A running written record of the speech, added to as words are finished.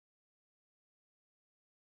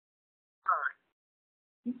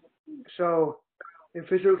So,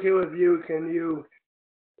 if it's okay with you, can you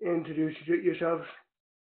introduce yourselves?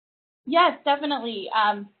 Yes, definitely.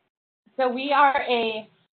 So we are a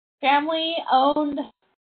family-owned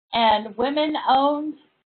and women-owned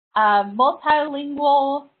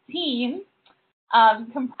multilingual team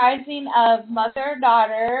comprising of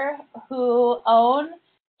mother-daughter who own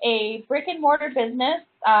a brick-and-mortar business.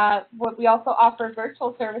 We also offer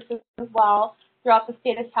virtual services as well throughout the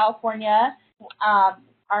state of California.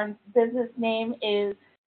 Our business name is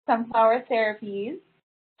Sunflower Therapies,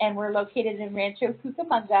 and we're located in Rancho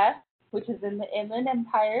Cucamonga, which is in the Inland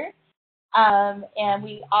Empire. And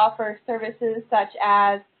we offer services such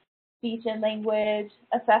as speech and language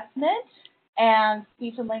assessment and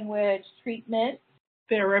speech and language treatment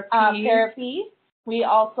therapy. We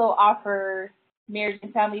also offer marriage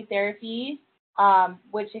and family therapy,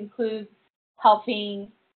 which includes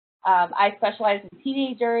helping. I specialize in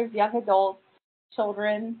teenagers, young adults,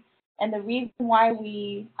 children, and the reason why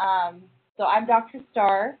so I'm Dr.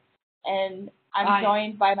 Starr, and I'm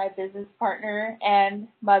joined by my business partner and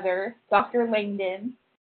mother, Dr. Langdon,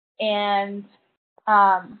 and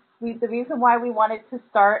the reason why we wanted to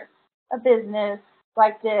start a business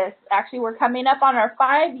like this, actually, we're coming up on our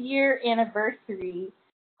 5-year anniversary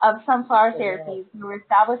of Sunflower Therapies. We were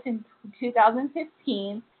established in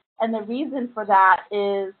 2015, and the reason for that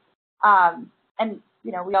is, and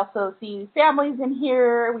we also see families in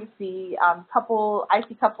here. We see I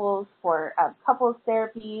see couples for couples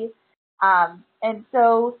therapy, and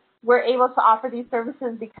so we're able to offer these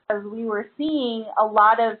services because we were seeing a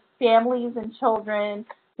lot of families and children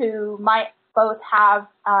who might both have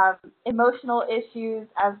emotional issues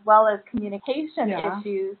as well as communication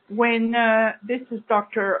issues. When this is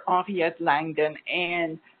Dr. Henriette Langdon,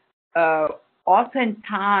 and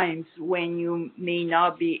oftentimes when you may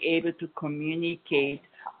not be able to communicate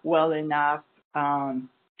well enough,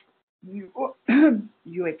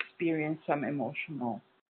 you experience some emotional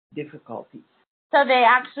difficulties. So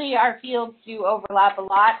our fields do overlap a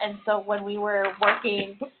lot, and so when we were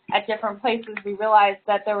working at different places, we realized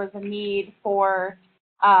that there was a need for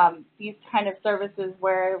these kind of services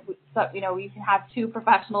where we can have two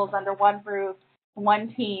professionals under one roof,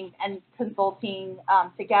 one team, and consulting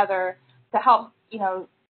together to help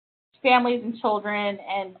families and children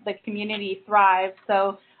and the community thrive.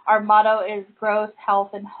 So our motto is growth,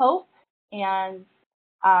 health, and hope, and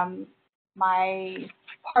my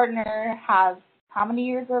partner has how many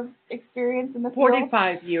years of experience in the field?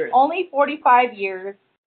 45 years. Only 45 years.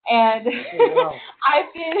 And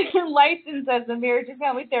I've been licensed as a marriage and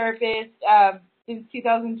family therapist since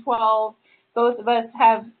 2012. Both of us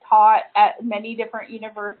have taught at many different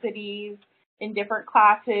universities in different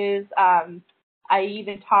classes. I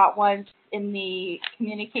even taught once in the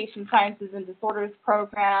Communication Sciences and Disorders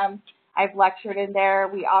program. I've lectured in there.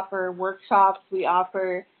 We offer workshops. We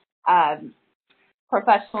offer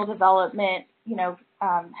professional development,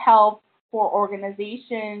 help for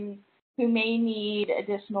organizations who may need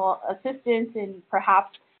additional assistance in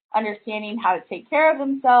perhaps understanding how to take care of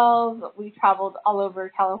themselves. We traveled all over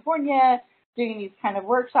California doing these kind of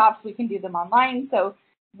workshops. We can do them online. So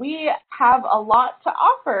we have a lot to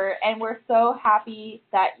offer, and we're so happy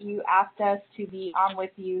that you asked us to be on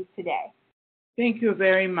with you today. Thank you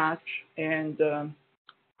very much. And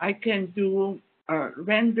I can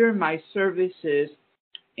render my services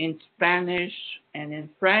in Spanish and in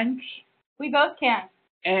French. We both can.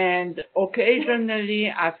 And occasionally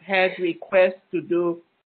I've had requests to do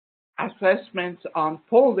assessments on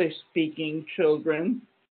Polish-speaking children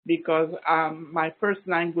because my first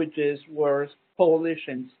languages were Polish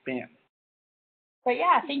and Spanish. But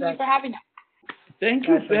yeah, thank you for having us. Thank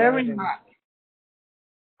you very much.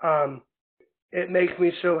 It makes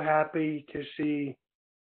me so happy to see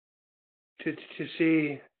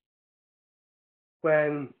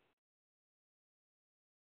when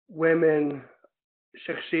women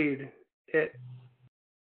succeed.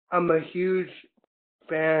 I'm a huge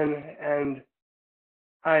fan, and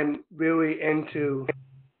I'm really into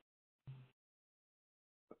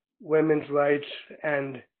women's rights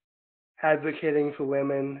and advocating for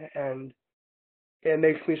women, and it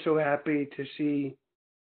makes me so happy to see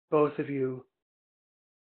both of you.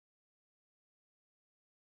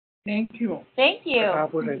 Thank you. Thank you.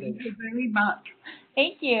 Thank you very much.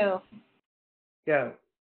 Thank you. Yeah.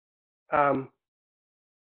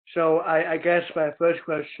 So I guess my first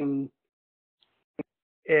question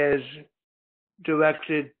is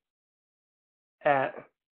directed at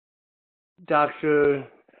Dr.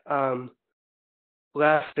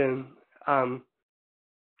 Langdon.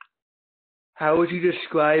 How would you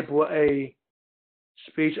describe what a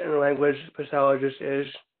speech and language pathologist is?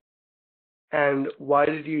 And why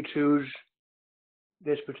did you choose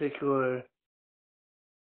this particular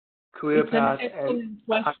career It's an path and excellent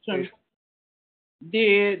question. occupation?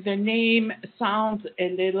 The name sounds a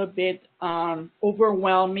little bit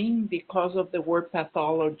overwhelming because of the word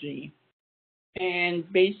pathology. And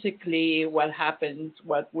basically, what happens,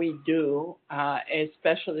 what we do as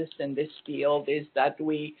specialists in this field is that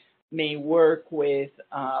we may work with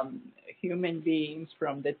human beings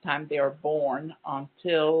from the time they are born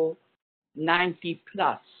until 90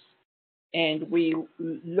 plus. And we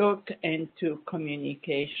look into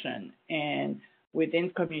communication. And within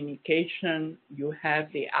communication, you have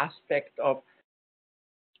the aspect of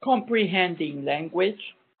comprehending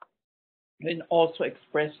language and also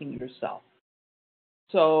expressing yourself.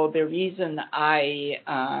 So the reason I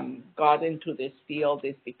got into this field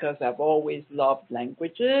is because I've always loved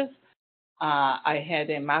languages. I had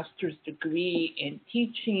a master's degree in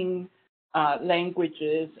teaching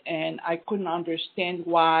languages, and I couldn't understand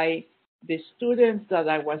why the students that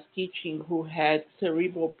I was teaching who had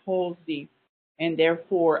cerebral palsy and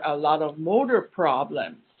therefore a lot of motor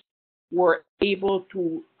problems were able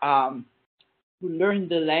to learn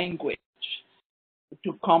the language,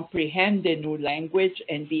 to comprehend the new language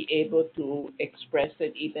and be able to express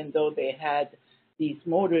it, even though they had these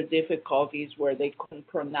motor difficulties where they couldn't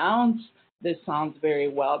pronounce the sounds very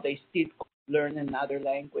well, they still could learn another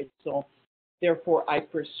language. So therefore, I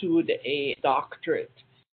pursued a doctorate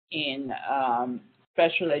in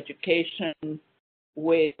special education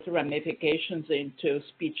with ramifications into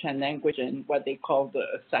speech and language and what they call the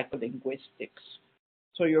psycholinguistics.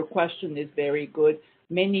 So your question is very good.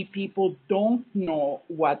 Many people don't know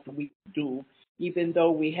what we do, even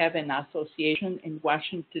though we have an association in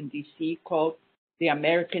Washington, D.C. called the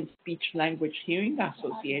American Speech Language Hearing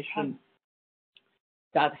Association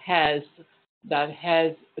that has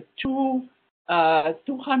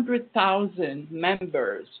 200,000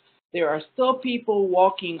 members. There are still people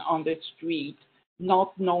walking on the street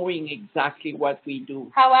not knowing exactly what we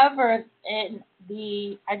do. However, I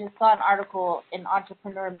just saw an article in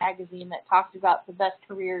Entrepreneur magazine that talked about the best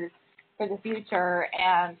careers for the future,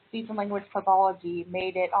 and speech and language pathology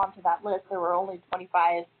made it onto that list. There were only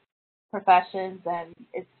 25 professions, and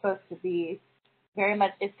it's supposed to be very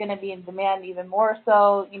much, it's going to be in demand even more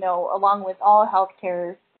so, along with all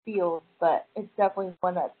healthcare fields, but it's definitely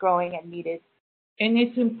one that's growing and needed. And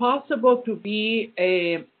it's impossible to be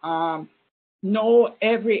know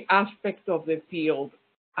every aspect of the field.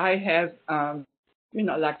 I have,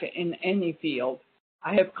 like in any field,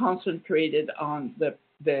 I have concentrated on the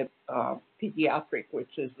pediatric,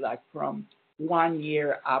 which is like from 1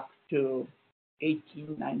 year up to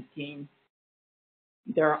 18, 19.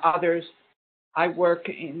 There are others. I work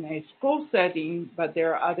in a school setting, but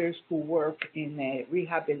there are others who work in a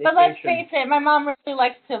rehabilitation. But let's face it, my mom really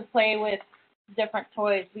likes to play with different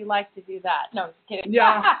toys. We like to do that. No, just kidding.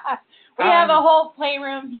 Yeah. We have a whole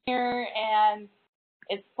playroom here, and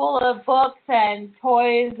it's full of books and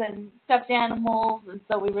toys and stuffed animals, and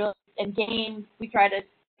so and games. We try to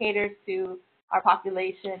cater to our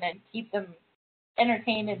population and keep them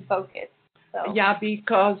entertained and focused. So. Yeah,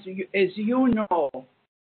 because as you know,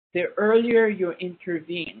 the earlier you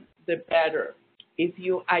intervene, the better. If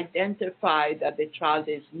you identify that the child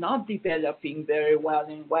is not developing very well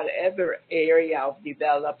in whatever area of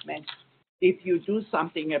development, if you do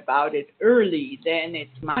something about it early, then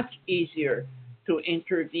it's much easier to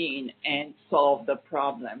intervene and solve the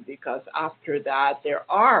problem, because after that there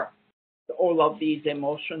are all of these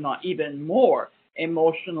even more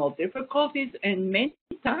emotional difficulties, and many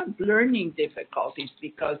times learning difficulties,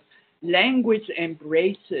 because language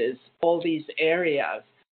embraces all these areas,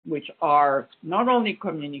 which are not only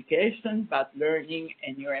communication, but learning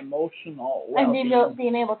and your emotional well-being. And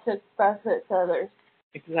being able to express it to others.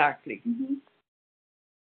 Exactly. Mm-hmm.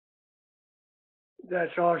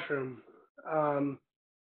 That's awesome.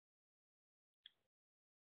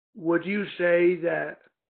 Would you say that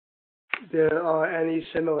there are any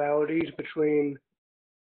similarities between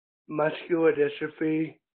muscular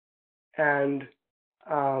dystrophy and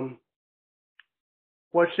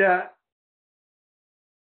what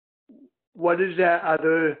is that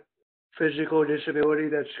other physical disability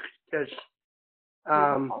that's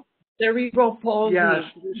cerebral palsy? Yes,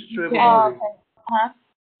 cerebral palsy. Uh-huh.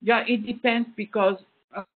 Yeah, it depends, because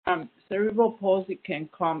cerebral palsy can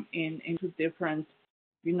come into different,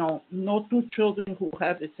 no two children who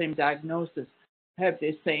have the same diagnosis have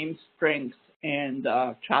the same strengths and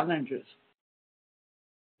challenges.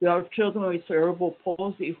 There are children with cerebral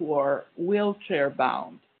palsy who are wheelchair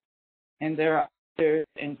bound, and there are others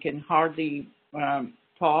and can hardly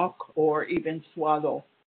talk or even swallow.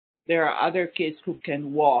 There are other kids who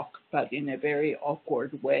can walk, but in a very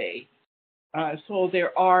awkward way. So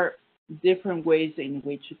there are different ways in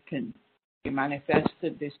which it can be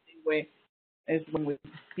manifested the same way as when we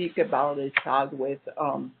speak about a child with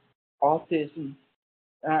autism.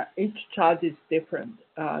 Each child is different,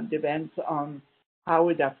 depends on how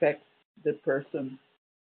it affects the person.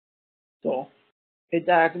 So a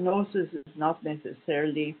diagnosis is not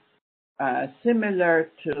necessarily similar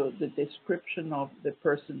to the description of the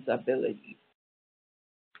person's ability.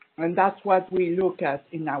 And that's what we look at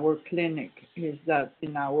in our clinic, is that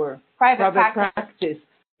in our private practice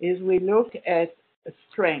is we look at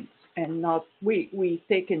strengths and not, we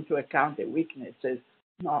take into account the weaknesses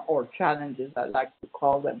or challenges, I like to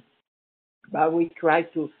call them, but we try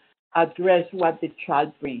to address what the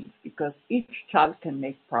child brings, because each child can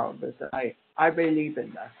make progress. I believe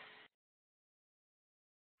in that.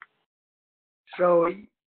 So,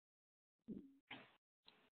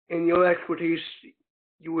 in your expertise,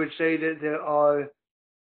 you would say that there are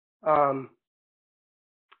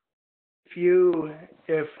few,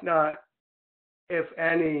 if not, if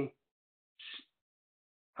any,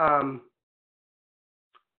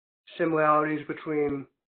 similarities between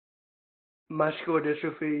muscular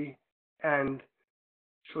dystrophy and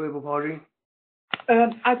cerebral palsy?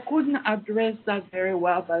 I couldn't address that very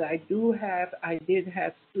well, but I did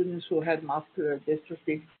have students who had muscular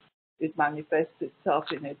dystrophy. It manifests itself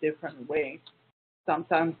in a different way.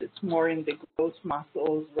 Sometimes it's more in the growth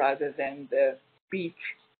muscles rather than the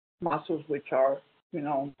speech muscles, which are,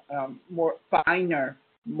 more finer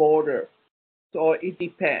motor. So it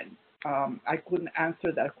depends. I couldn't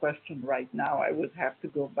answer that question right now. I would have to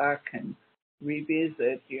go back and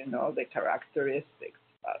revisit, the characteristics.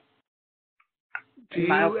 But do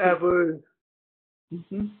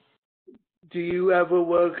you ever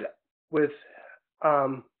work with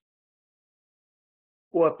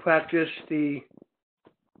or practice the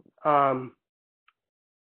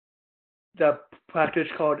practice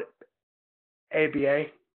called ABA?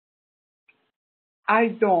 I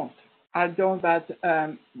don't, but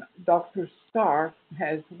Dr. Starr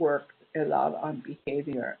has worked a lot on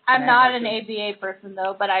behavior. I'm not an ABA person,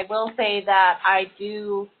 though, but I will say that I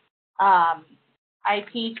do, I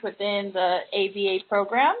teach within the ABA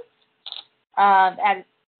program at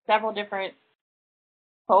several different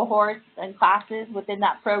cohorts and classes within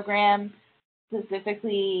that program,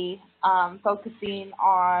 specifically focusing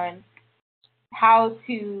on how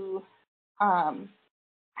to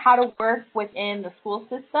work within the school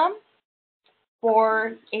system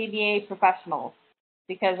for ABA professionals,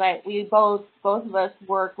 because we both of us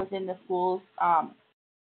work within the schools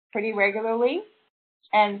pretty regularly,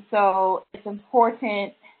 and so it's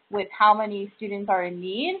important with how many students are in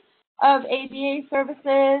need of ABA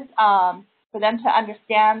services for them to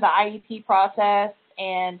understand the IEP process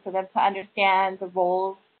and for them to understand the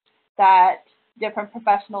roles that different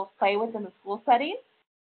professionals play within the school setting.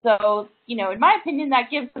 So, in my opinion, that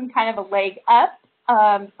gives them kind of a leg up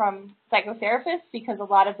from psychotherapists, because a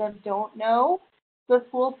lot of them don't know the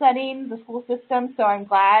school setting, the school system. So I'm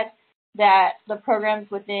glad that the programs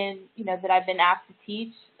within, that I've been asked to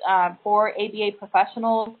teach for ABA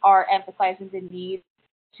professionals are emphasizing the need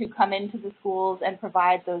to come into the schools and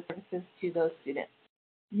provide those services to those students.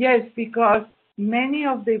 Yes, because many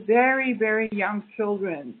of the very, very young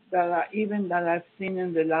children that I've seen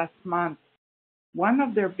in the last month, one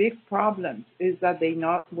of their big problems is that they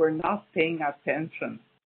were not paying attention,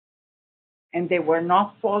 and they were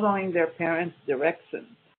not following their parents'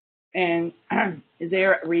 directions. And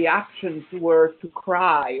their reactions were to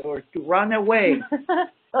cry or to run away.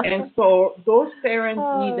 And so those parents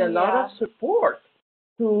need a lot of support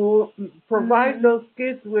to provide those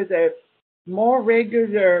kids with a more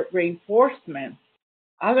regular reinforcement.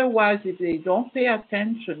 Otherwise, if they don't pay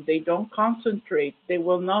attention, they don't concentrate, they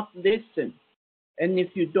will not listen. And if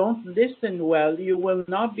you don't listen well, you will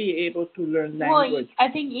not be able to learn language. Well,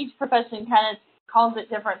 I think each profession kind of calls it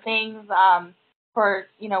different things. For,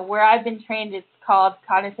 where I've been trained, it's called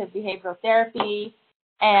cognitive behavioral therapy.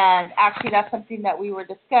 And actually, that's something that we were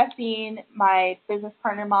discussing, my business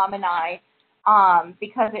partner, Mom, and I,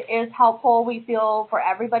 because it is helpful, we feel, for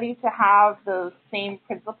everybody to have those same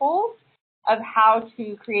principles of how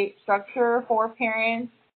to create structure for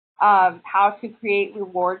parents, how to create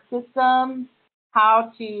reward systems,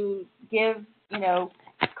 how to give,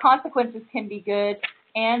 consequences can be good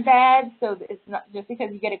and bad. So it's not just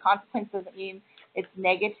because you get a consequence doesn't mean it's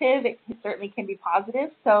negative. It certainly can be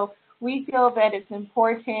positive. So we feel that it's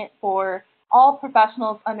important for all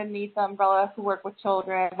professionals underneath the umbrella who work with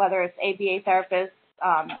children, whether it's ABA therapists,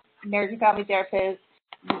 marriage and family therapists,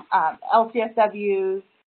 LCSWs,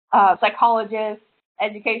 psychologists,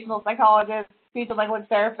 educational psychologists, speech and language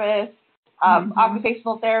therapists,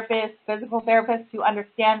 occupational therapists, physical therapists to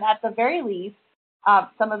understand at the very least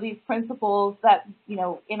some of these principles that, you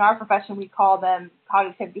know, in our profession we call them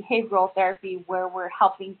cognitive behavioral therapy, where we're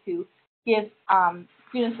helping to give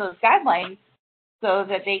students those guidelines so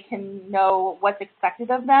that they can know what's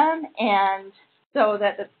expected of them, and so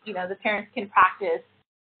that the parents can practice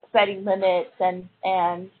setting limits and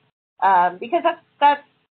because that's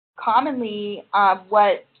commonly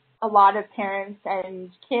what a lot of parents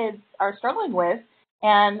and kids are struggling with,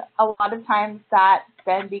 and a lot of times that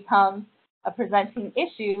then becomes a presenting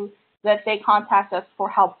issue that they contact us for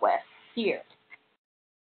help with here.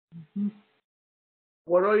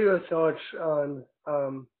 What are your thoughts on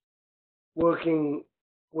working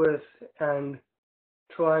with and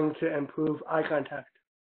trying to improve eye contact?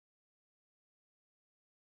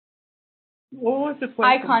 What was the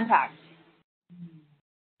question? Eye contact.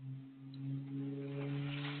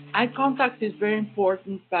 Eye contact is very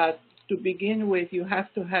important, but to begin with, you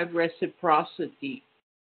have to have reciprocity.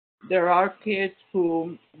 There are kids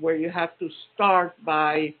where you have to start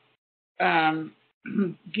by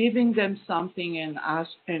giving them something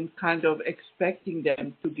and kind of expecting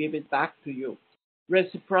them to give it back to you.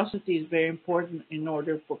 Reciprocity is very important in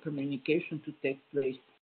order for communication to take place.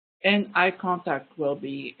 And eye contact will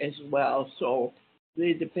be as well. So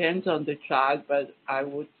it depends on the child, but I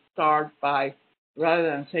would start by, rather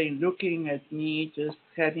than saying, looking at me, just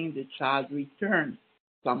having the child return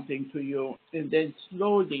something to you, and then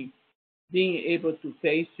slowly being able to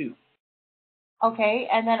face you. Okay,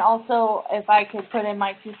 and then also, if I could put in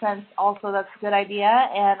my 2 cents, also that's a good idea.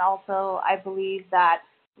 And also, I believe that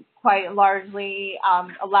quite largely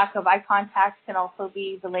a lack of eye contact can also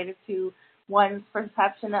be related to one's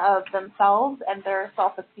perception of themselves and their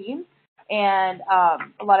self-esteem. And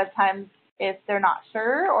a lot of times, if they're not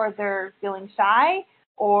sure, or they're feeling shy,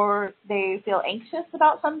 or they feel anxious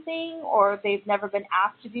about something, or they've never been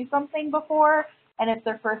asked to do something before, and it's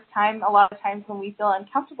their first time, a lot of times when we feel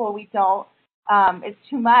uncomfortable, we don't. It's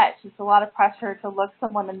too much. It's a lot of pressure to look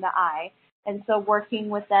someone in the eye. And so working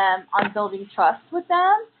with them on building trust with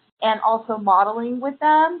them, and also modeling with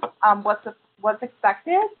them what's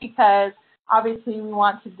expected, because obviously we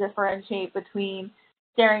want to differentiate between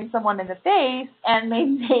staring someone in the face and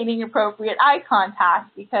maintaining appropriate eye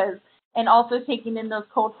contact, and also taking in those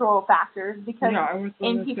cultural factors, because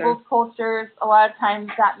in people's cultures, a lot of times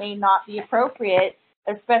that may not be appropriate,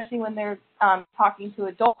 especially when they're talking to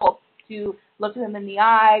adults, to look them in the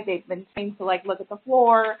eye. They've been trained to look at the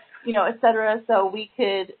floor, et cetera. So we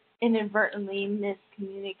could inadvertently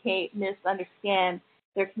miscommunicate, misunderstand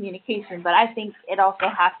their communication. But I think it also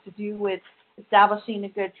has to do with establishing a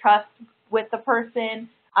good trust with the person,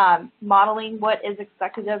 modeling what is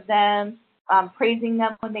expected of them, praising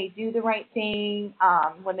them when they do the right thing,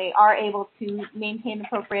 when they are able to maintain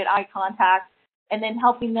appropriate eye contact, and then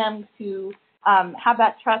helping them to have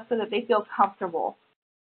that trust so that they feel comfortable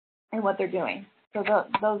in what they're doing. So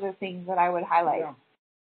those are things that I would highlight. Yeah.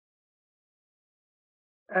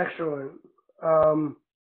 Excellent.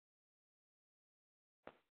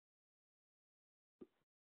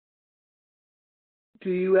 Do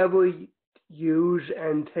you ever use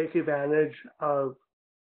and take advantage of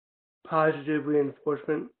positive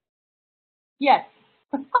reinforcement? Yes.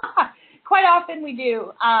 Quite often we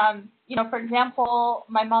do. For example,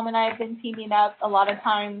 my mom and I have been teaming up a lot of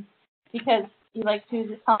times because, like she was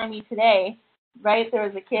just telling me today, right, there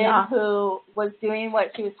was a kid who was doing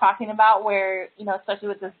what she was talking about where, especially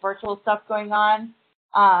with this virtual stuff going on,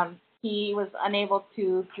 he was unable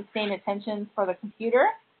to sustain attention for the computer.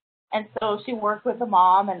 And so she worked with the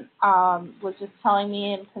mom and was just telling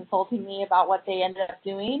me and consulting me about what they ended up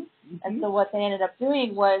doing. Mm-hmm. And so what they ended up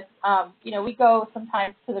doing was, we go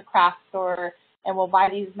sometimes to the craft store and we'll buy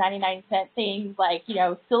these 99-cent things like,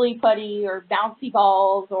 silly putty or bouncy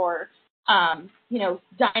balls or,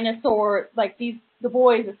 dinosaur, like the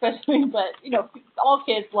boys especially, but, all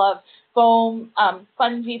kids love foam,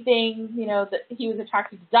 spongy things, that he was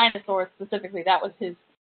attracted to dinosaurs specifically. That was his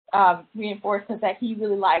reinforcement that he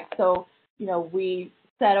really liked. So, we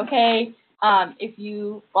said, okay, if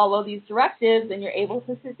you follow these directives and you're able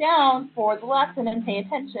to sit down for the lesson and pay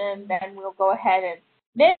attention, then we'll go ahead and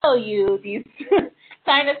mail you these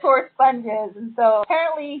dinosaur sponges. And so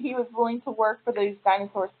apparently he was willing to work for these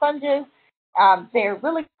dinosaur sponges. They're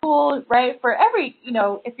really cool, right? For every,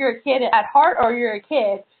 if you're a kid at heart or you're a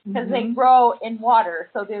kid, because they grow in water.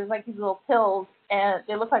 So there's like these little pills, and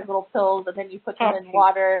they look like little pills, and then you put them in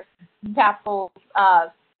water, capsules,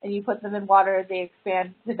 and you put them in water, they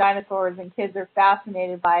expand to dinosaurs, and kids are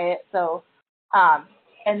fascinated by it. So,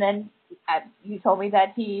 and then, you told me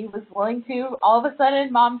that he was willing to, all of a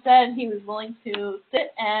sudden, Mom said he was willing to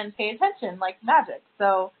sit and pay attention like magic.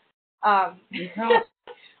 So,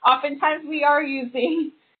 oftentimes we are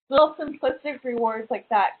using little simplistic rewards like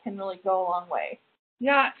that can really go a long way.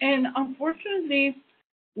 Yeah, and unfortunately,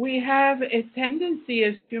 we have a tendency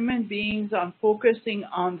as human beings on focusing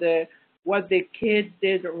on what the kid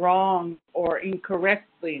did wrong or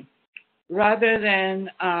incorrectly, rather than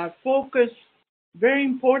focus very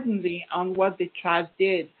importantly on what the child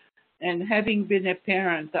did. And having been a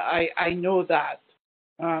parent, I know that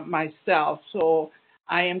myself. So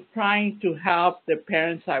I am trying to help the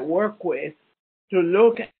parents I work with to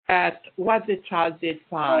look at what the child did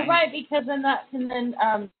fine. Well, right, because then that can then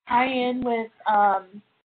tie in with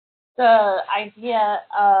the idea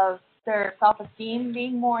of their self-esteem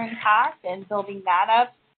being more intact and building that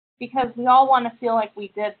up, because we all want to feel like we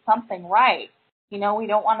did something right. You know, we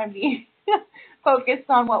don't want to be focused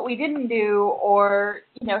on what we didn't do, or,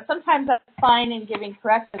 you know, sometimes that's fine in giving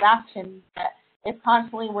corrective action, but if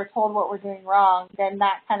constantly we're told what we're doing wrong, then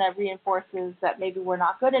that kind of reinforces that maybe we're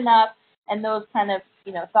not good enough, and those kind of,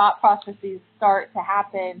 you know, thought processes start to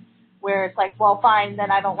happen where it's like, well, fine, then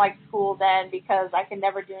I don't like school then because I can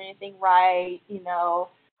never do anything right, you know,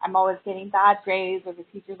 I'm always getting bad grades, or the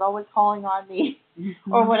teacher's always calling on me,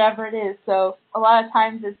 or whatever it is. So a lot of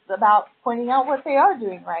times it's about pointing out what they are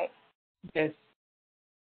doing right. Yes.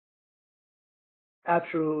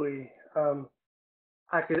 Absolutely.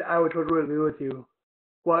 I would totally agree with you.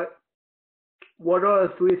 What are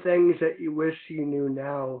the 3 things that you wish you knew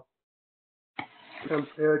now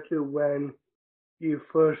compared to when you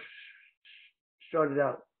first started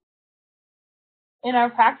out? In our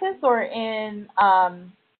practice or in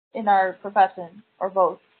our profession, or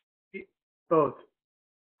both? Both.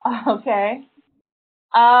 Okay.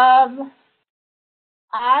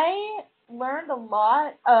 I learned a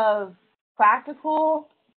lot of practical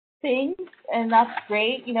things, and that's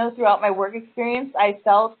great. You know, throughout my work experience, I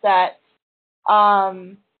felt that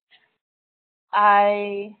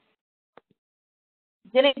I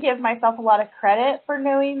didn't give myself a lot of credit for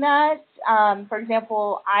knowing that. For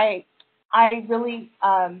example, I really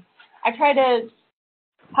I try to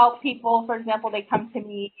help people. For example, they come to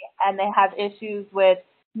me and they have issues with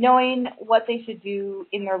knowing what they should do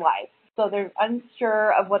in their life. So they're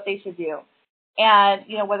unsure of what they should do. And,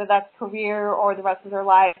 you know, whether that's career or the rest of their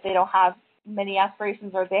life, they don't have many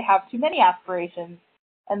aspirations, or they have too many aspirations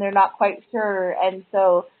and they're not quite sure. And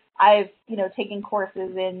so I've, you know, taken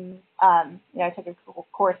courses in, you know, I took a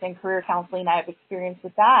course in career counseling. I have experience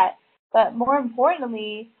with that. But more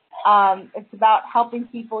importantly, it's about helping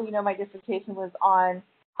people. You know, my dissertation was on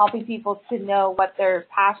helping people to know what their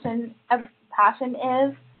passion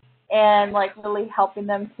is, and like really helping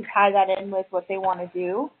them to tie that in with what they want to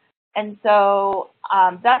do. And so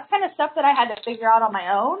that's kind of stuff that I had to figure out on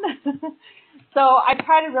my own. So I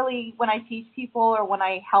try to really, when I teach people or when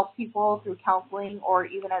I help people through counseling or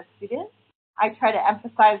even as students, I try to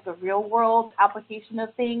emphasize the real world application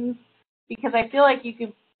of things, because I feel like you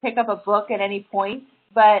can pick up a book at any point,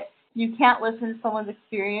 but you can't listen to someone's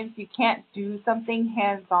experience. You can't do something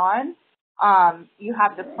hands-on. You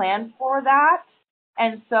have to plan for that.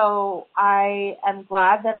 And so I am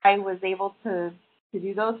glad that I was able to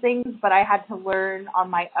do those things, but I had to learn on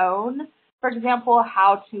my own. For example,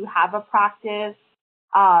 how to have a practice.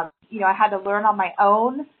 You know, I had to learn on my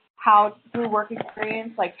own how, through work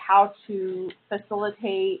experience, like how to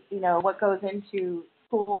facilitate, you know, what goes into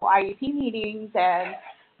school IEP meetings and,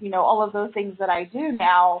 you know, all of those things that I do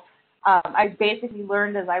now. I basically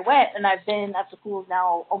learned as I went, and I've been at the schools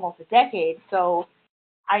now almost a decade. So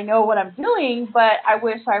I know what I'm doing, but I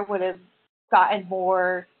wish I would have gotten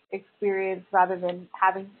more experience rather than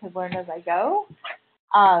having to learn as I go.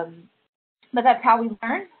 But that's how we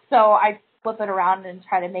learn. So I flip it around and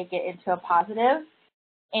try to make it into a positive.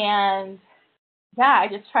 And yeah, I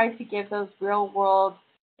just try to give those real world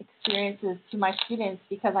experiences to my students,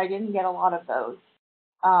 because I didn't get a lot of those.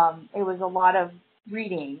 It was a lot of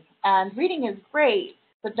reading, and reading is great,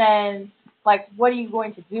 but then like, what are you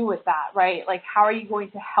going to do with that, right? Like, how are you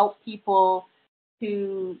going to help people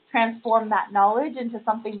to transform that knowledge into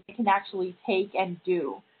something they can actually take and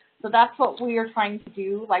do? So that's what we are trying to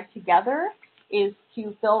do, like, together, is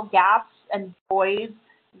to fill gaps and voids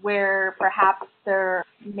where perhaps there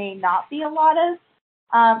may not be a lot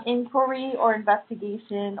of inquiry or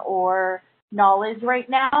investigation or knowledge right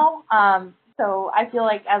now. So I feel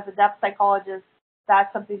like as a depth psychologist,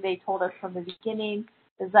 that's something they told us from the beginning,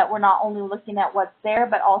 is that we're not only looking at what's there,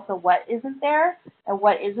 but also what isn't there, and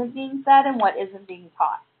what isn't being said, and what isn't being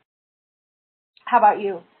taught. How about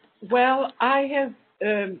you? Well, I have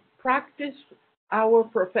practiced our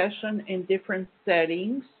profession in different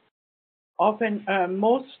settings. Often, uh,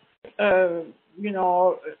 most of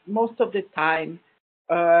the time,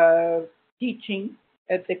 uh, teaching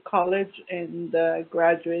at the college and the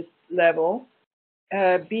graduate level,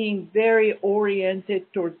 being very oriented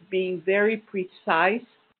towards being very precise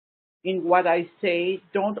in what I say.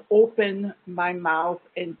 Don't open my mouth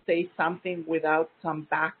and say something without some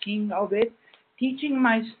backing of it. Teaching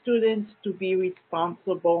my students to be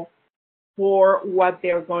responsible for what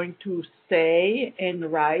they're going to say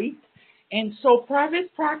and write. And so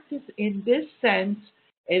private practice in this sense,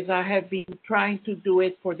 as I have been trying to do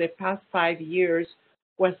it for the past 5 years,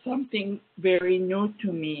 was something very new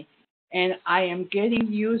to me. And I am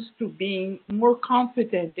getting used to being more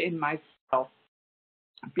confident in myself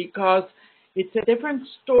because it's a different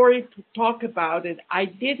story to talk about it. I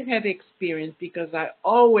did have experience because I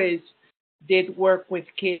always did work with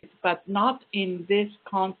kids, but not in this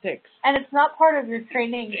context. And it's not part of your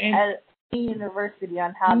training at the university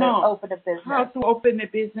on how to open a business. How to open a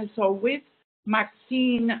business. So with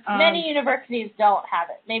Maxine... many universities don't have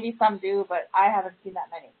it. Maybe some do, but I haven't seen that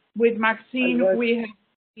many. With Maxine, we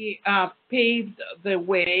have paved the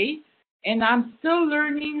way, and I'm still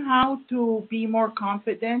learning how to be more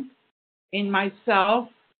confident in myself.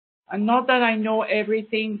 And not that I know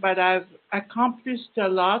everything, but I've accomplished a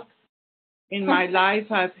lot in my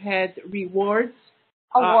life. I've had awards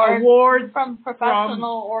from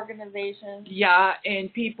professional organizations. Yeah,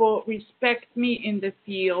 and people respect me in the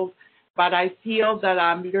field, but I feel that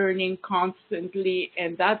I'm learning constantly,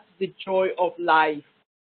 and that's the joy of life,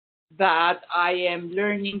 that I am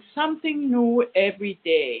learning something new every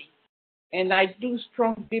day. And I do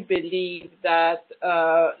strongly believe that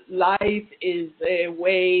life is a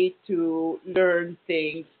way to learn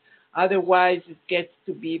things. Otherwise, it gets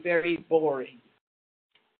to be very boring.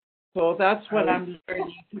 So that's what I'm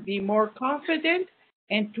learning, to be more confident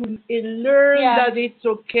and to learn that it's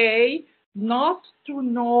okay not to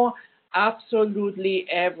know absolutely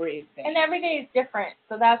everything. And every day is different.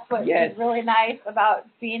 So that's what is really nice about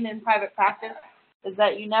being in private practice, is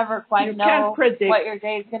that you never quite know what your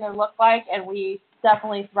day is going to look like, and we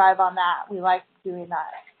definitely thrive on that. We like doing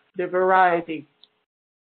that. The variety.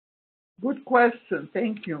 Good question.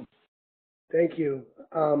 Thank you. Thank you.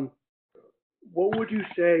 What would you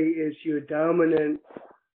say is your dominant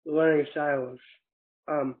learning styles?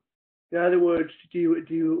 In other words, do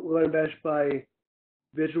you learn best by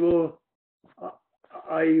visual?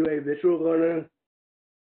 Are you a visual learner,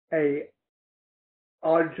 a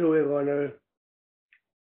auditory learner,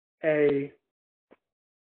 a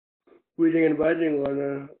reading and writing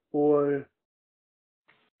learner, or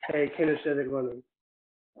a kinesthetic learner?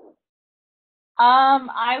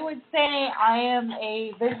 I would say I am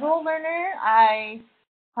a visual learner. I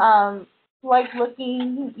like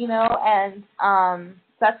looking, and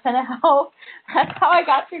that's kind of that's how I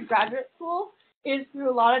got through graduate school, is through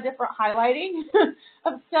a lot of different highlighting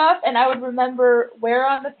of stuff. And I would remember where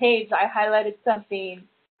on the page I highlighted something.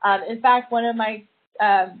 In fact, one of my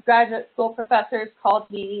graduate school professors called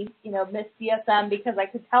me, Miss DSM, because I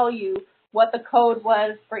could tell you what the code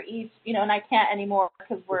was for each, and I can't anymore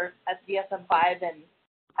because we're at DSM 5 and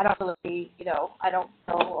I don't really, I don't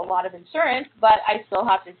know a lot of insurance, but I still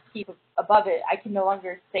have to keep above it. I can no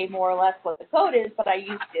longer say more or less what the code is, but I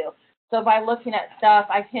used to. So by looking at stuff,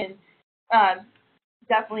 I can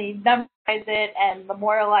definitely memorize it and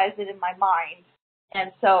memorialize it in my mind.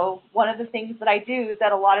 And so one of the things that I do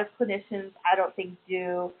that a lot of clinicians I don't think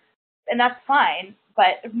do, and that's fine,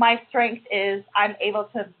 but my strength is I'm able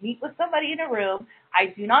to meet with somebody in a room. I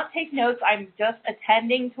do not take notes. I'm just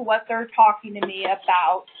attending to what they're talking to me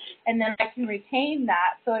about, and then I can retain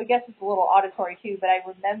that. So I guess it's a little auditory too, but I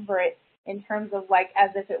remember it in terms of like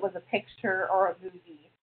as if it was a picture or a movie.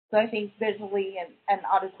 So I think visually and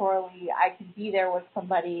auditorily I can be there with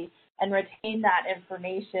somebody and retain that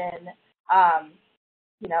information,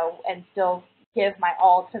 and still give my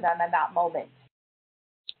all to them in that moment.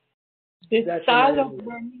 The style of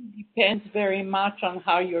learning depends very much on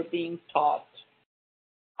how you're being taught.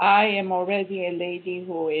 I am already a lady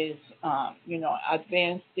who is,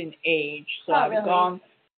 advanced in age, so I've gone.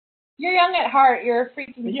 You're young at heart. You're a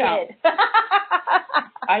freaking kid.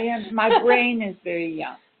 I am. My brain is very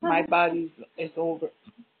young. My body is older.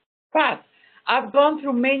 But I've gone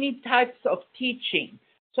through many types of teaching.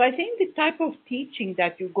 So I think the type of teaching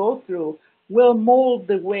that you go through will mold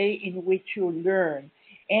the way in which you learn.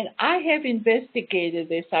 And I have investigated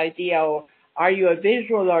this idea of, are you a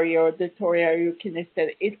visual, are you auditory, are you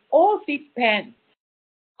kinesthetic? It all depends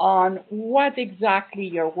on what exactly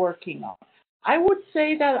you're working on. I would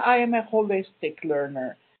say that I am a holistic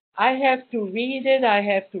learner. I have to read it, I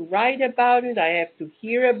have to write about it, I have to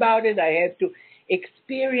hear about it, I have to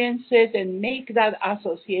experience it and make that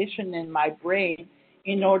association in my brain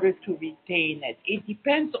in order to retain it. It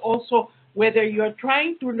depends also whether you're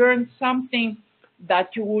trying to learn something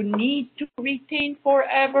that you will need to retain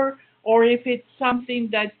forever or if it's something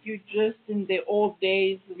that you just in the old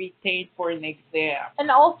days retained for an exam. And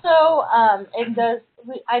also, it does.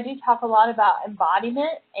 I do talk a lot about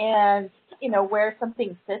embodiment and where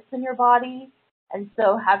something sits in your body, and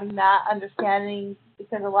so having that understanding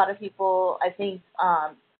because a lot of people I think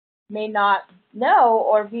may not know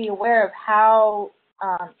or be aware of how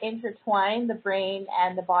intertwined the brain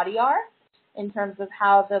and the body are in terms of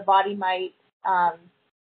how the body might um,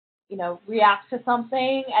 react to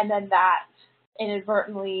something, and then that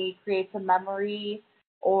inadvertently creates a memory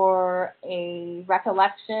or a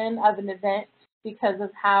recollection of an event because of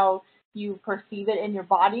how you perceive it in your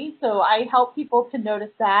body. So I help people to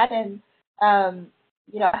notice that, and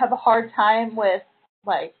I have a hard time with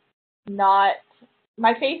like not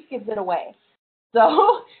my face gives it away.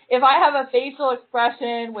 So if I have a facial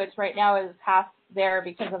expression, which right now is half there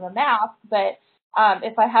because of a mask, but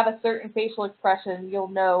if I have a certain facial expression, you'll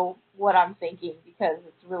know what I'm thinking because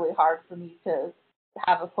it's really hard for me to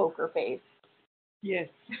have a poker face. Yes.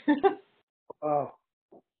 Oh.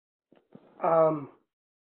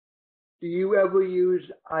 Do you ever use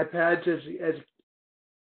iPads as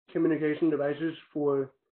communication devices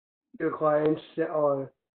for your clients that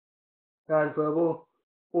are nonverbal,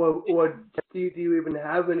 or do you even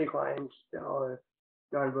have any clients that are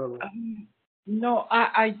nonverbal? No,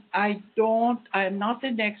 I don't. I'm not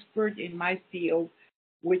an expert in my field,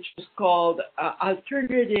 which is called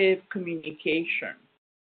alternative communication.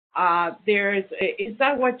 Is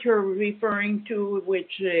that what you're referring to,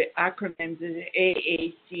 which acronyms is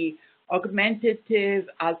AAC, Augmentative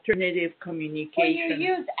Alternative Communication? Well,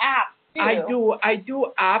 you use apps too. I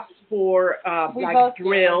do apps for like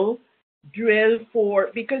drill for,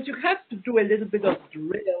 because you have to do a little bit of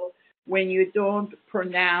drill when you don't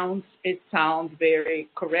pronounce it sound very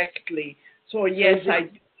correctly. So yes, I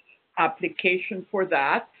do application for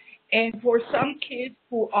that. And for some kids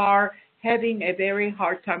who are having a very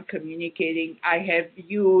hard time communicating, I have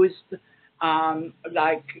used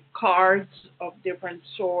like cards of different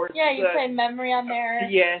sorts. Yeah, you play memory on there.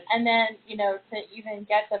 Yes. And then, to even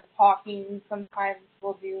get them talking, sometimes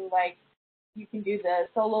we'll do like, you can do the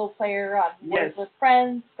solo player on Words with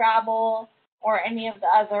Friends, Scrabble, or any of the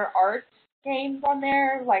other art games on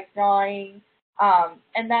there, like drawing.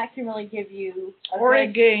 And that can really give you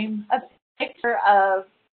a picture of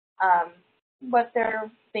what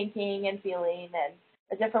they're thinking and feeling and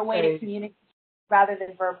a different way to communicate rather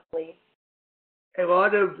than verbally. A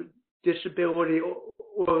lot of disability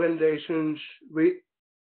organizations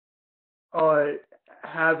are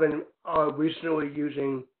recently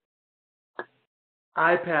using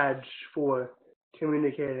iPads for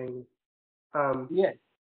communicating. Yes.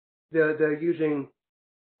 They're using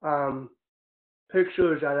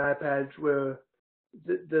pictures on iPads where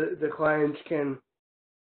the clients can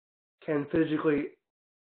physically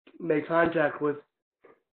make contact with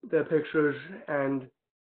the pictures, and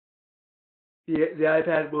the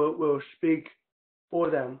iPad will speak for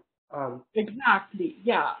them. Exactly,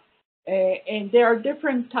 yeah. And there are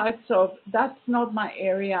different types of, that's not my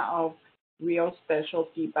area of real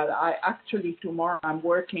specialty, but I actually tomorrow I'm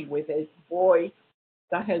working with a boy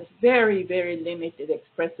that has very, very limited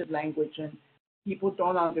expressive language, and people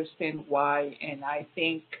don't understand why. And I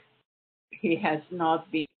think he has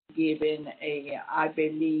not been given I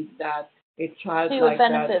believe that a child he like would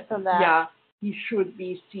benefit from that. Yeah, he should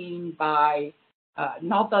be seen by,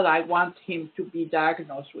 not that I want him to be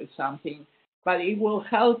diagnosed with something, but it will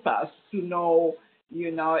help us to know,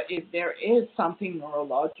 if there is something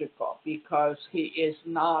neurological because he is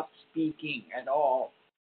not speaking at all.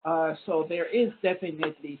 So there is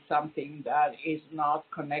definitely something that is not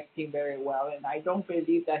connecting very well, and I don't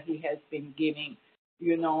believe that he has been giving,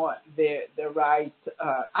 the right.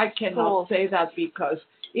 I cannot say that because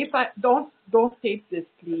if I don't tape this,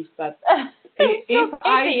 please. But if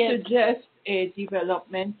I suggest a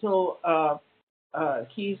developmental,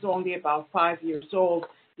 he's only about 5 years old.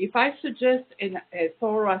 If I suggest a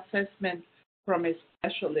thorough assessment from a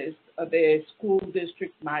specialist, the school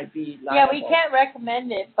district might be liable. Yeah, we can't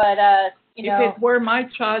recommend it, but if it were my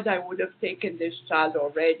child, I would have taken this child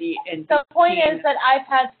already. And the point is that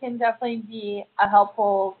iPads can definitely be a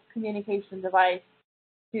helpful communication device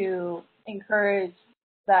to encourage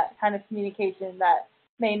that kind of communication that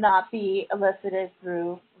may not be elicited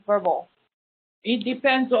through verbal. It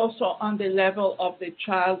depends also on the level of the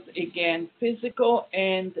child's, again, physical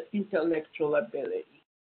and intellectual ability.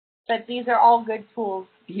 But these are all good tools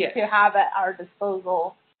Yes. to have at our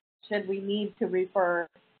disposal should we need to refer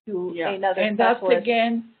to another and specialist. That's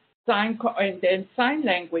again and then sign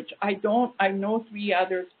language. I know 3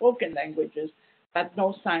 other spoken languages, but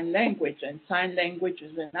no sign language, and sign language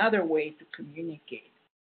is another way to communicate.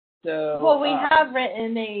 So well, we have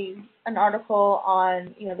written an article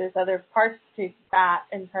on, there's other parts to that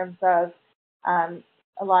in terms of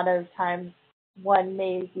a lot of times one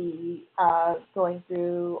may be going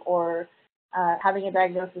through or having a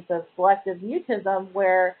diagnosis of selective mutism,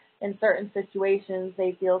 where in certain situations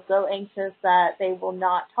they feel so anxious that they will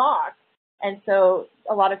not talk. And so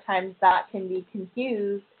a lot of times that can be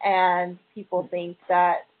confused, and people think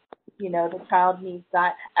that, the child needs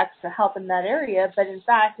that extra help in that area. But in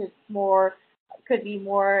fact, could be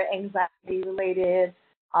more anxiety related.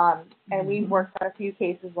 And we've worked on a few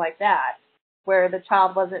cases like that, where the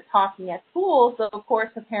child wasn't talking at school. So of course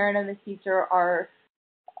the parent and the teacher are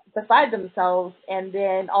beside themselves, and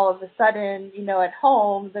then all of a sudden, at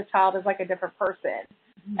home, the child is like a different person.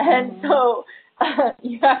 And so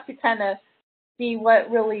you have to kind of see what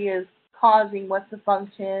really is causing, what's the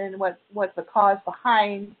function, what's the cause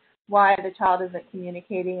behind why the child isn't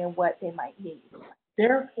communicating and what they might need.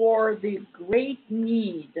 Therefore, the great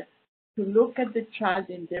need to look at the child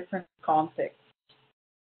in different contexts,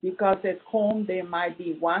 because at home there might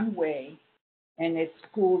be one way, and at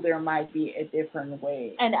school there might be a different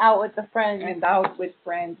way. And out with the friends. And out with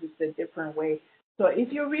friends is a different way. So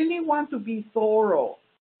if you really want to be thorough,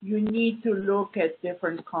 you need to look at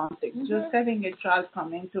different contexts. Just having a child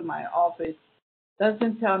come into my office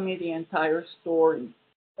doesn't tell me the entire story.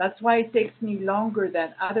 That's why it takes me longer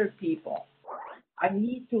than other people. I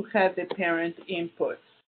need to have the parent input.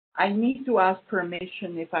 I need to ask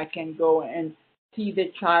permission if I can go and see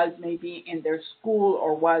the child maybe in their school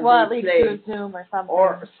or while they play. Through Zoom or something.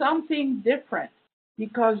 Or something different.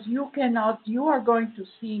 Because you are going to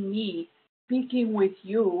see me speaking with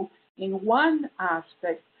you in one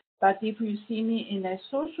aspect, but if you see me in a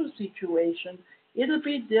social situation, it'll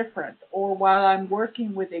be different. Or while I'm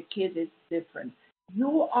working with a kid, it's different.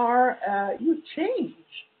 You change.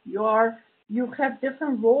 You have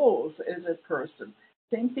different roles as a person.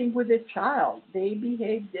 Same thing with a child. They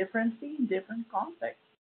behave differently in different contexts.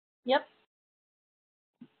 Yep.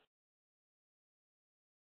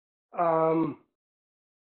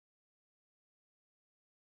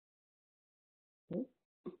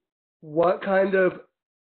 What kind of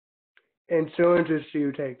insurances do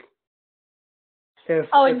you take? If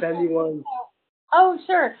anyone. Oh,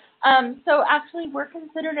 sure. So actually, we're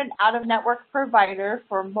considered an out-of-network provider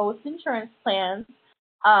for most insurance plans,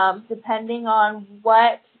 depending on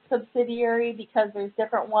what subsidiary, because there's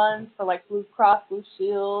different ones for like Blue Cross, Blue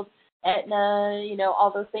Shield, Aetna,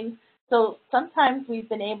 all those things. So sometimes we've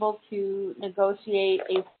been able to negotiate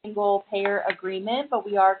a single payer agreement, but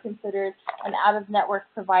we are considered an out-of-network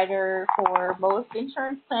provider for most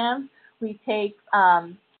insurance plans. We take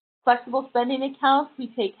flexible spending accounts, we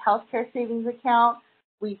take healthcare savings account,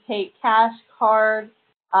 we take cash, card,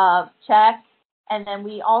 check, and then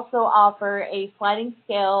we also offer a sliding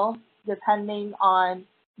scale depending on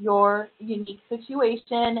your unique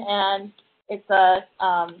situation, and it's a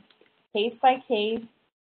case-by-case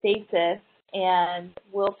basis, and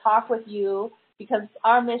we'll talk with you because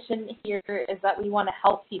our mission here is that we want to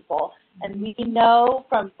help people, and we know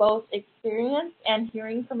from both experience and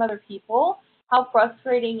hearing from other people how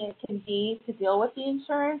frustrating it can be to deal with the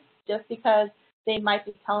insurance, just because they might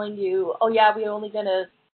be telling you, oh yeah, we're only going to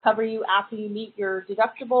cover you after you meet your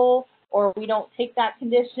deductible, or we don't take that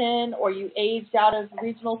condition, or you aged out of the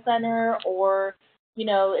regional center, or,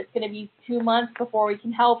 it's going to be 2 months before we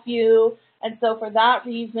can help you. And so for that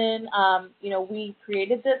reason, we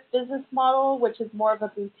created this business model, which is more of a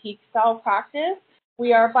boutique style practice.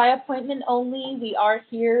 We are by appointment only. We are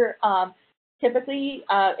here. Typically,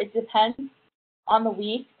 it depends on the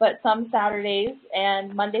week, but some Saturdays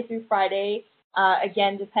and Monday through Friday,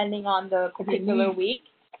 again, depending on the particular week.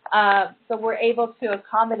 So we're able to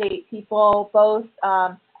accommodate people both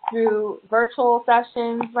through virtual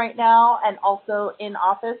sessions right now and also in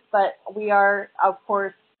office, but we are, of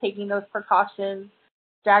course, taking those precautions,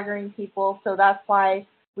 staggering people. So that's why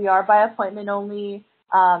we are by appointment only,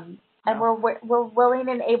 and we're willing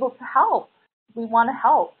and able to help. We want to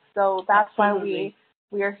help. So that's Absolutely.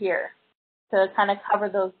 why we are here, to kind of cover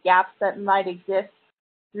those gaps that might exist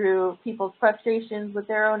through people's frustrations with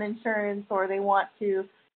their own insurance, or they want to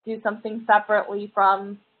do something separately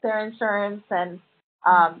from their insurance and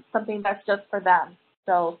something that's just for them.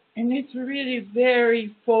 So, and it's really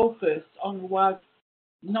very focused on what,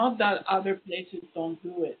 not that other places don't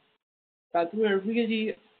do it, but we're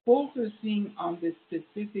really focusing on the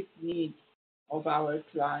specific needs of our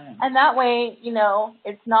clients. And that way,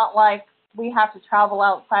 it's not like we have to travel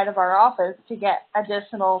outside of our office to get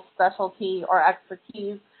additional specialty or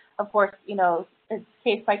expertise. Of course, it's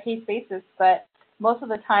case by case basis, but most of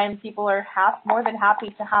the time people are more than happy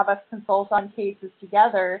to have us consult on cases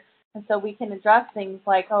together. And so we can address things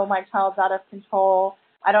like, oh, my child's out of control.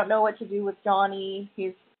 I don't know what to do with Johnny.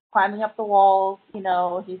 He's climbing up the walls. He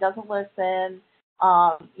doesn't listen.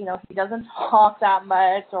 He doesn't talk that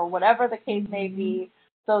much, or whatever the case may be.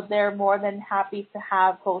 So they're more than happy to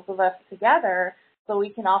have both of us together, so we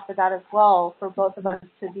can offer that as well for both of us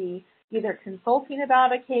to be either consulting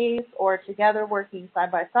about a case or together working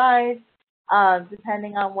side by side,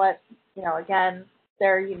 depending on what, again,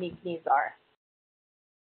 their unique needs are.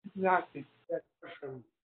 Exactly. That's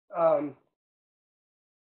awesome.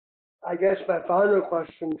 I guess my final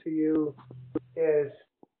question to you is,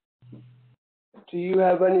 do you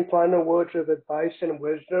have any final words of advice and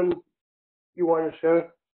wisdom you want to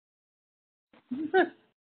share?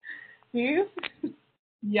 You?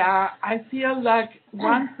 Yeah, I feel like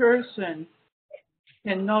one person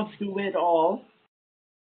cannot do it all.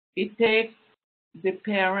 It takes the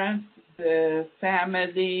parents, the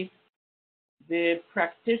family, the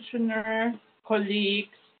practitioner,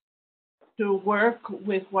 colleagues to work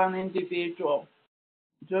with one individual,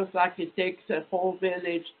 just like it takes a whole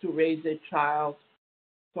village to raise a child.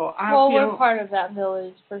 So we're part of that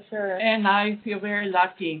village for sure. And I feel very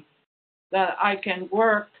lucky that I can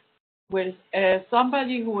work with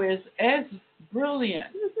somebody who is as brilliant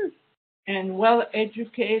and well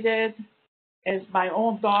educated as my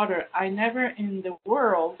own daughter. I never in the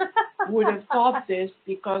world would have thought this,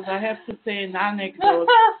 because I have to say an anecdote.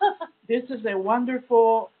 This is a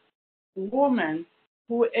wonderful woman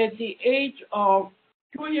who at the age of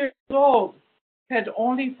 2 years old had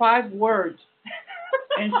only 5 words,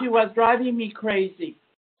 and she was driving me crazy.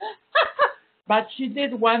 But she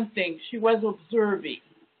did one thing. She was observing.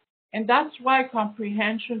 And that's why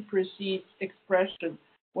comprehension precedes expression.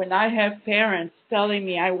 When I have parents telling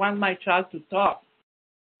me I want my child to talk,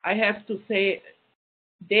 I have to say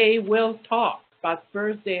they will talk, but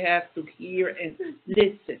first they have to hear and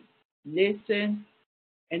listen. Listen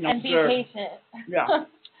and observe. And be patient. Yeah.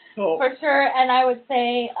 So, for sure. And I would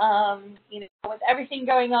say, with everything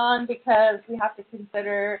going on, because we have to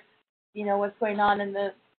consider, what's going on in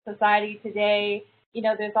the society today,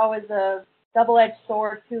 there's always a double-edged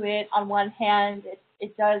sword to it. On one hand,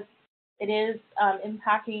 it is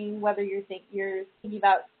impacting whether you're thinking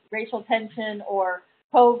about racial tension or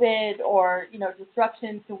COVID or,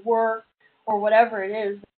 disruption to work or whatever it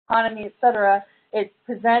is, economy, et cetera. It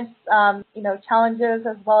presents, challenges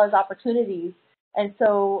as well as opportunities. And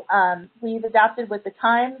so we've adapted with the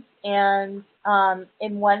times, and on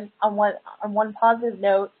one positive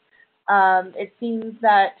note, it seems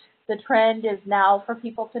that the trend is now for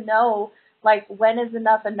people to know, like, when is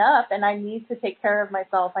enough, and I need to take care of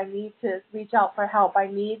myself. I need to reach out for help. I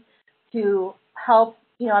need to help.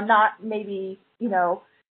 I'm not maybe,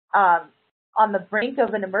 on the brink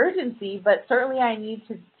of an emergency, but certainly I need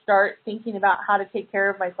to start thinking about how to take care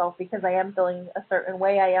of myself, because I am feeling a certain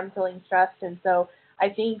way. I am feeling stressed. And so I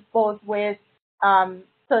think both with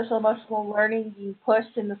social emotional learning being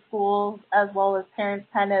pushed in the schools, as well as parents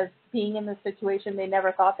kind of being in the situation they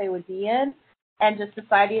never thought they would be in, and just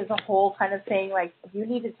society as a whole kind of saying, like, you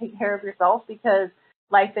need to take care of yourself because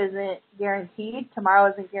life isn't guaranteed,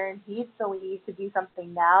 tomorrow isn't guaranteed, so we need to do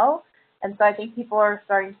something now. And so I think people are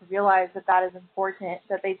starting to realize that that is important,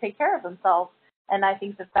 that they take care of themselves. And I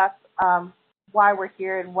think that that's why we're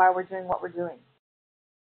here and why we're doing what we're doing.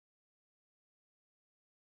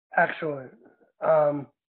 Excellent.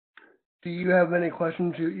 Do you have any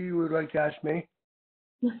questions you would like to ask me?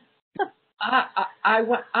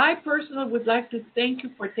 I personally would like to thank you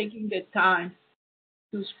for taking the time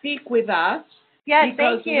to speak with us. Yes,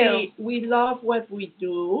 thank you. We love what we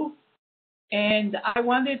do. And I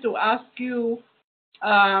wanted to ask you,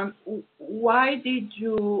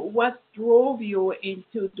 what drove you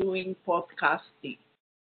into doing podcasting?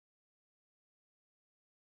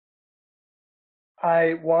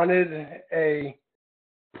 I wanted a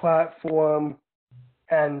platform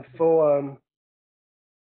and forum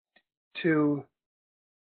to,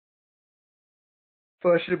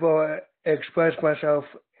 first of all, express myself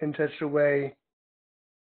in such a way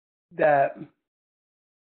that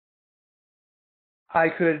I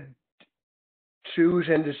could choose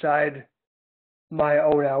and decide my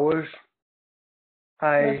own hours.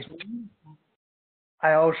 I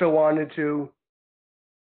also wanted to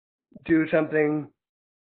do something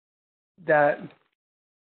that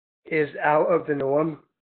is out of the norm.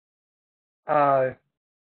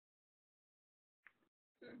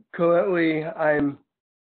 currently I'm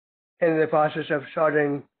in the process of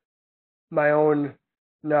starting my own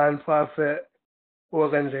nonprofit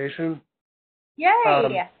organization.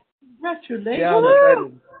 Yay! Congratulations. Yeah, I'm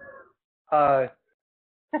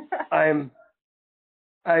excited.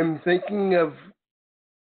 I'm thinking of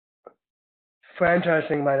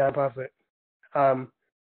franchising my nonprofit,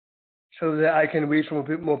 so that I can reach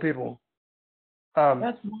more people.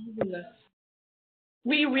 That's marvelous.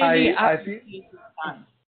 We really appreciate your time.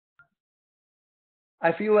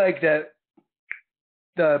 I feel like that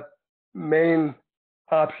the main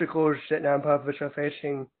obstacles that nonprofits are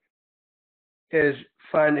facing is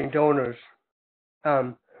finding donors.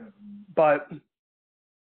 But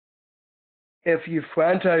if you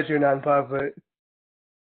franchise your nonprofit,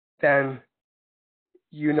 then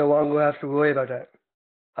you no longer have to worry about that.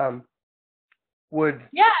 And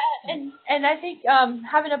I think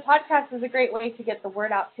having a podcast is a great way to get the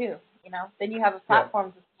word out too. You know, then you have a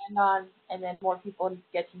platform to stand on, and then more people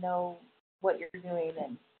get to know what you're doing.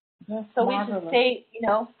 And so marvelous. We should stay, you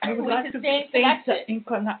know, I would like to stay in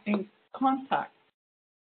contact.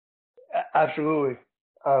 Absolutely.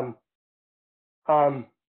 I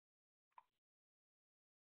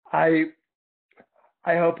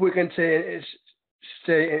hope we can stay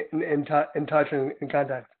in touch and in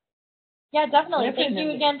contact. Yeah, definitely. Thank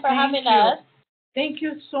you again for having us. Thank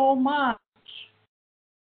you so much.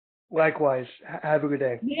 Likewise. Have a good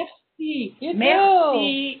day. Merci. You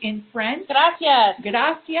Merci in French. Gracias.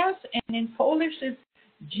 Gracias. And in Polish it's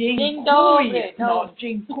dziękuję. No,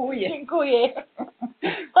 dziękuję. Dziękuję.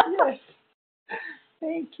 Yes.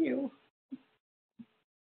 Thank you.